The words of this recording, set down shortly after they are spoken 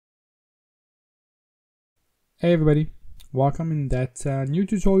Hey everybody, welcome in that new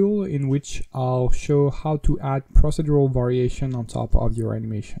tutorial in which I'll show how to add procedural variation on top of your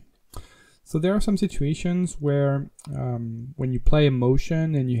animation. So there are some situations where when you play a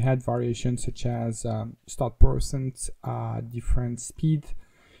motion and you had variations such as start percent, different speed,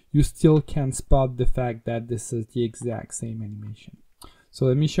 you still can spot the fact that this is the exact same animation. So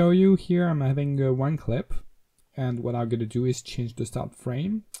let me show you here. I'm having one clip, and what I'm going to do is change the start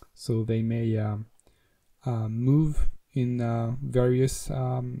frame so they may move in various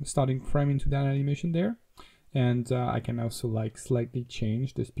starting frame into that animation there. And I can also like slightly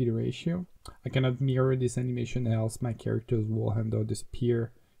change the speed ratio. I cannot mirror this animation, else my characters will handle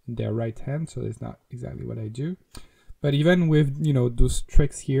disappear in their right hand, so that's not exactly what I do. But even with, you know, those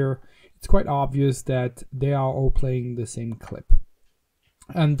tricks here, it's quite obvious that they are all playing the same clip.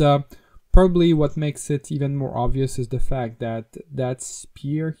 And probably what makes it even more obvious is the fact that that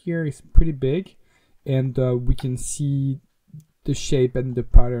spear here is pretty big, and we can see the shape and the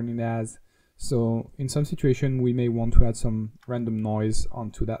pattern it has. So in some situation we may want to add some random noise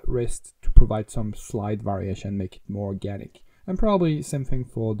onto that wrist to provide some slight variation, make it more organic. And probably same thing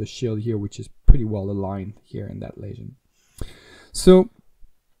for the shield here, which is pretty well aligned here in that legend. So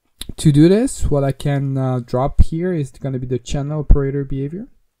to do this, what I can drop here is going to be the channel operator behavior.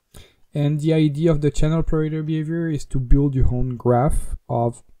 And the idea of the channel operator behavior is to build your own graph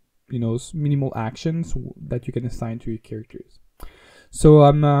of, you know, minimal actions that you can assign to your characters. So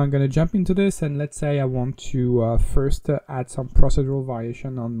I'm gonna jump into this, and let's say I want to first add some procedural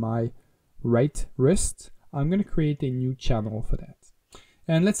variation on my right wrist. I'm gonna create a new channel for that.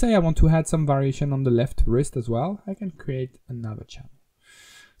 And let's say I want to add some variation on the left wrist as well. I can create another channel.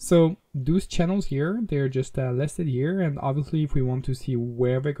 So those channels here, they're just listed here, and obviously if we want to see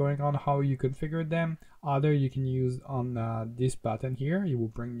where they're going on, how you configure them, either you can use on this button here, it will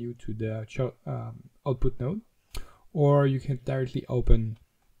bring you to the output node, or you can directly open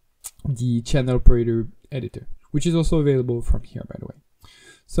the channel operator editor, which is also available from here, by the way.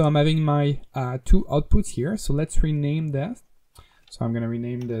 So I'm having my two outputs here, so let's rename that. So I'm gonna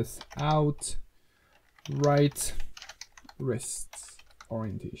rename this out right wrist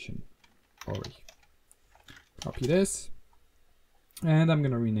orientation ori. Copy this, and I'm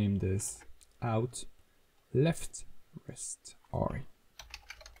gonna rename this out left wrist ori.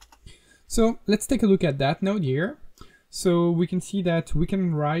 So let's take a look at that node here. So we can see that we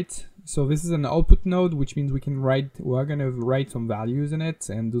can write, so this is an output node, which means we're gonna write some values in it,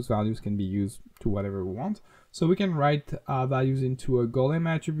 and those values can be used to whatever we want. So we can write values into a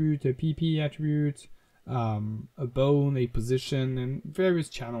Golaem attribute, a PP attribute, a bone, a position, and various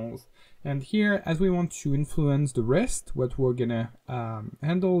channels. And here, as we want to influence the rest, what we're gonna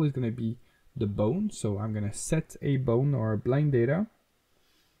handle is gonna be the bone. So I'm gonna set a bone or a blind data.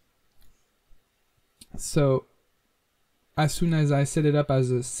 So as soon as I set it up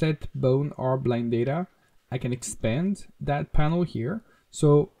as a set bone or blind data, I can expand that panel here.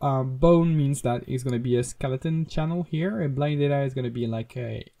 So bone means that it's going to be a skeleton channel here, and blind data is going to be like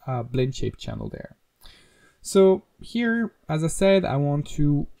a blend shape channel there. So here, as I said, I want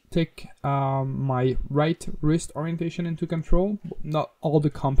to take my right wrist orientation into control, not all the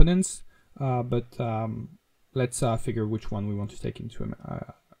components, but let's figure which one we want to take into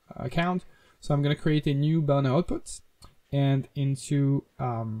account. So I'm going to create a new bone output, and into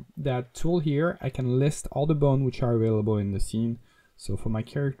that tool here, I can list all the bone which are available in the scene. So for my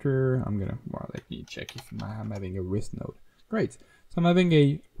character, I'm gonna, well, let me check if I'm having a wrist node. Great. So I'm having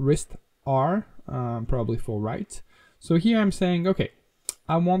a wrist R, probably for right. So here I'm saying, okay,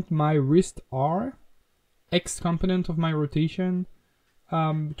 I want my wrist R, X component of my rotation,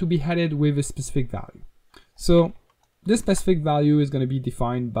 to be headed with a specific value. So this specific value is going to be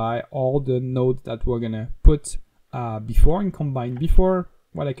defined by all the nodes that we're going to put before and combine before.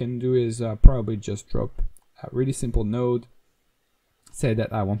 What I can do is probably just drop a really simple node, say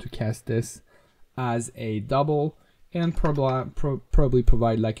that I want to cast this as a double, and probably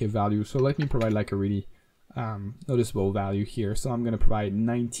provide like a value. So let me provide like a really noticeable value here. So I'm going to provide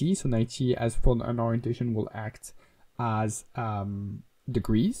 90. So 90 as for an orientation will act as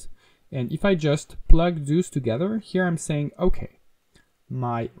degrees. And if I just plug those together, here I'm saying, okay,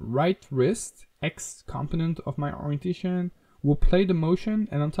 my right wrist, X component of my orientation, will play the motion,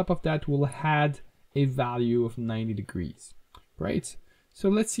 and on top of that will add a value of 90 degrees. Right? So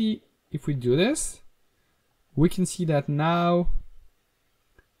let's see if we do this. We can see that now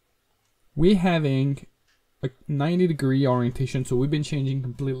we're having a 90-degree orientation. So we've been changing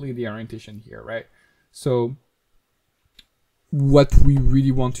completely the orientation here, right? So what we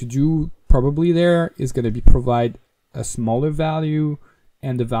really want to do probably there is going to be provide a smaller value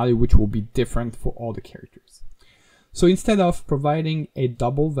and the value which will be different for all the characters. So instead of providing a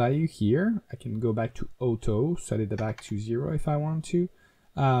double value here, I can go back to auto, set it back to 0 if I want to.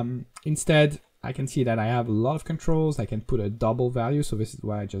 Instead, I can see that I have a lot of controls. I can put a double value. So this is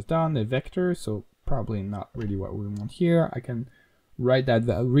what I just done, a vector. So probably not really what we want here. I can read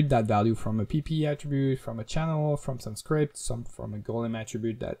that value from a PP attribute, from a channel, from some script, from a Golaem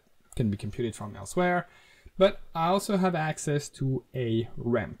attribute that can be computed from elsewhere. But I also have access to a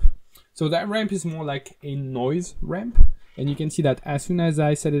ramp. So that ramp is more like a noise ramp. And you can see that as soon as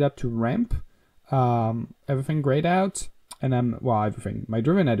I set it up to ramp, everything grayed out. And my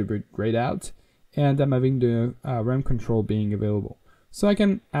driven attribute grayed out. And I'm having the ramp control being available. So I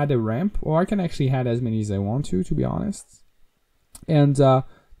can add a ramp, or I can actually add as many as I want to be honest. And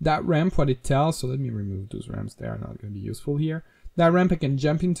that ramp, what it tells, so let me remove those ramps, they are not going to be useful here. That ramp, I can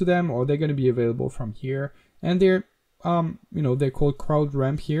jump into them, or they're going to be available from here. And they're, they're called crowd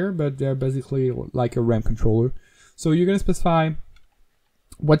ramp here, but they're basically like a ramp controller. So you're going to specify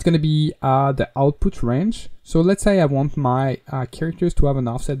what's going to be the output range. So let's say I want my characters to have an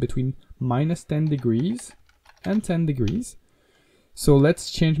offset between -10 degrees and 10 degrees. So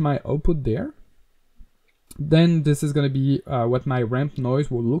let's change my output there. Then this is going to be what my ramp noise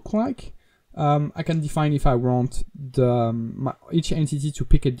will look like. I can define if I want each entity to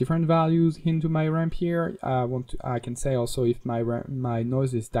pick a different values into my ramp here. I can say also if my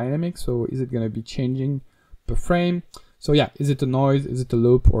noise is dynamic. So is it going to be changing per frame? So yeah, is it a noise? Is it a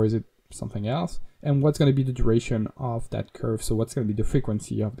loop? Or is it something else? And what's going to be the duration of that curve? So what's going to be the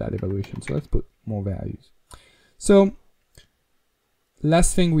frequency of that evaluation? So let's put more values. So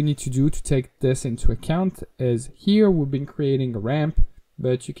last thing we need to do to take this into account is here we've been creating a ramp,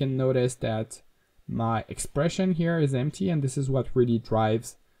 but you can notice that my expression here is empty, and this is what really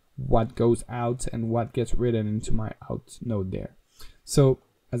drives what goes out and what gets written into my out node there. So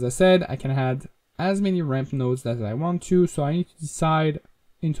as I said, I can add as many ramp nodes as I want to, so I need to decide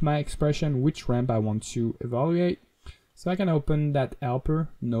into my expression which ramp I want to evaluate. So I can open that helper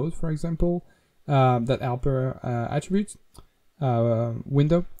node, for example, that helper attribute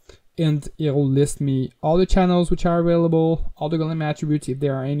window, and it'll list me all the channels which are available, all the Golaem attributes if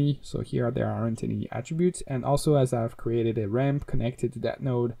there are any. So here there aren't any attributes, and also as I've created a ramp connected to that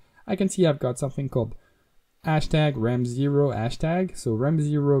node, I can see I've got something called hashtag ramp0 hashtag. So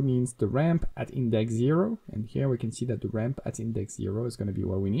ramp0 means the ramp at index 0, and here we can see that the ramp at index 0 is going to be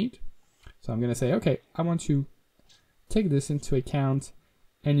what we need. So I'm going to say, okay, I want to take this into account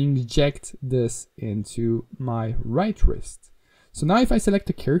and inject this into my right wrist. So now if I select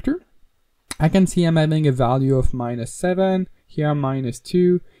a character, I can see I'm having a value of -7, here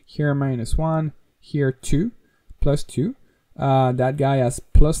 -2, here -1, here 2, +2. That guy has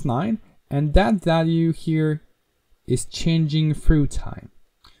 +9, and that value here is changing through time.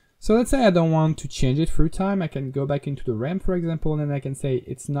 So let's say I don't want to change it through time. I can go back into the ramp, for example, and then I can say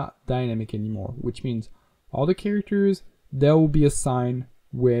it's not dynamic anymore, which means all the characters, there will be a sign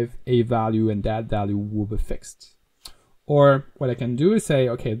with a value, and that value will be fixed. Or what I can do is say,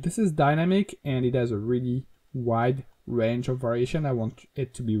 okay, this is dynamic and it has a really wide range of variation. I want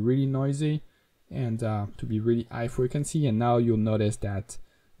it to be really noisy and to be really high frequency. And now you'll notice that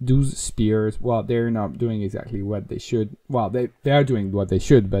those spears, well, they're not doing exactly what they should. Well, they are doing what they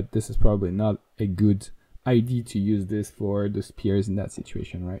should, but this is probably not a good idea to use this for the spears in that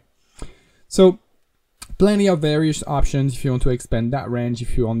situation, right? So plenty of various options if you want to expand that range.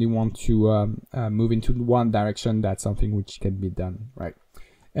 If you only want to move into one direction, that's something which can be done, right?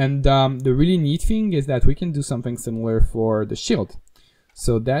 And the really neat thing is that we can do something similar for the shield.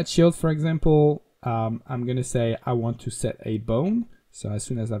 So that shield, for example, I'm going to say I want to set a bone. So as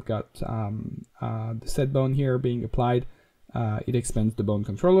soon as I've got the set bone here being applied, it expands the bone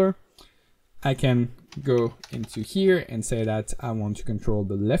controller. I can go into here and say that I want to control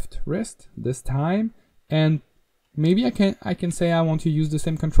the left wrist this time. And maybe I can say I want to use the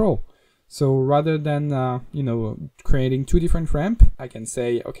same control. So rather than creating two different ramps, I can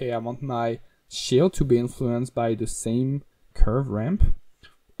say, okay, I want my shield to be influenced by the same curve ramp,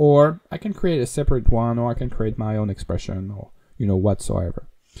 or I can create a separate one, or I can create my own expression, or whatsoever.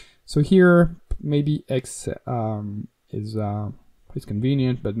 So here maybe X is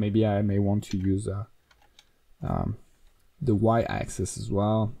convenient, but maybe I may want to use the Y-axis as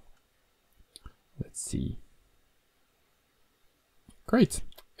well. Let's see. Great.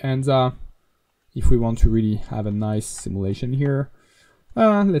 And if we want to really have a nice simulation here,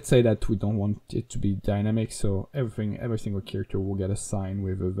 let's say that we don't want it to be dynamic, so every single character will get assigned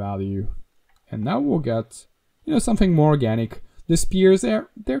with a value, and now we'll get something more organic. The spears,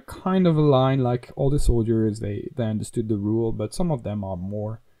 they're kind of aligned, like all the soldiers, they understood the rule, but some of them are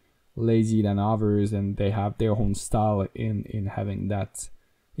more lazy than others, and they have their own style in having that,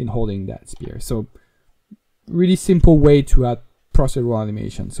 in holding that spear. So really simple way to add procedural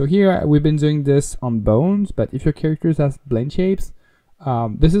animation. So here we've been doing this on bones, but if your characters have blend shapes,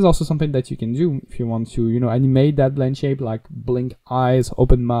 this is also something that you can do if you want to, you know, animate that blend shape, like blink eyes,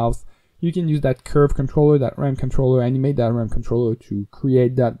 open mouth. You can use that curve controller, that ramp controller, animate that ramp controller to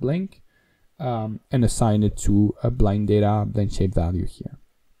create that blink, and assign it to a blind data blend shape value here.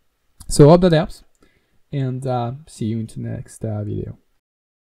 So hope that helps, and see you in the next video.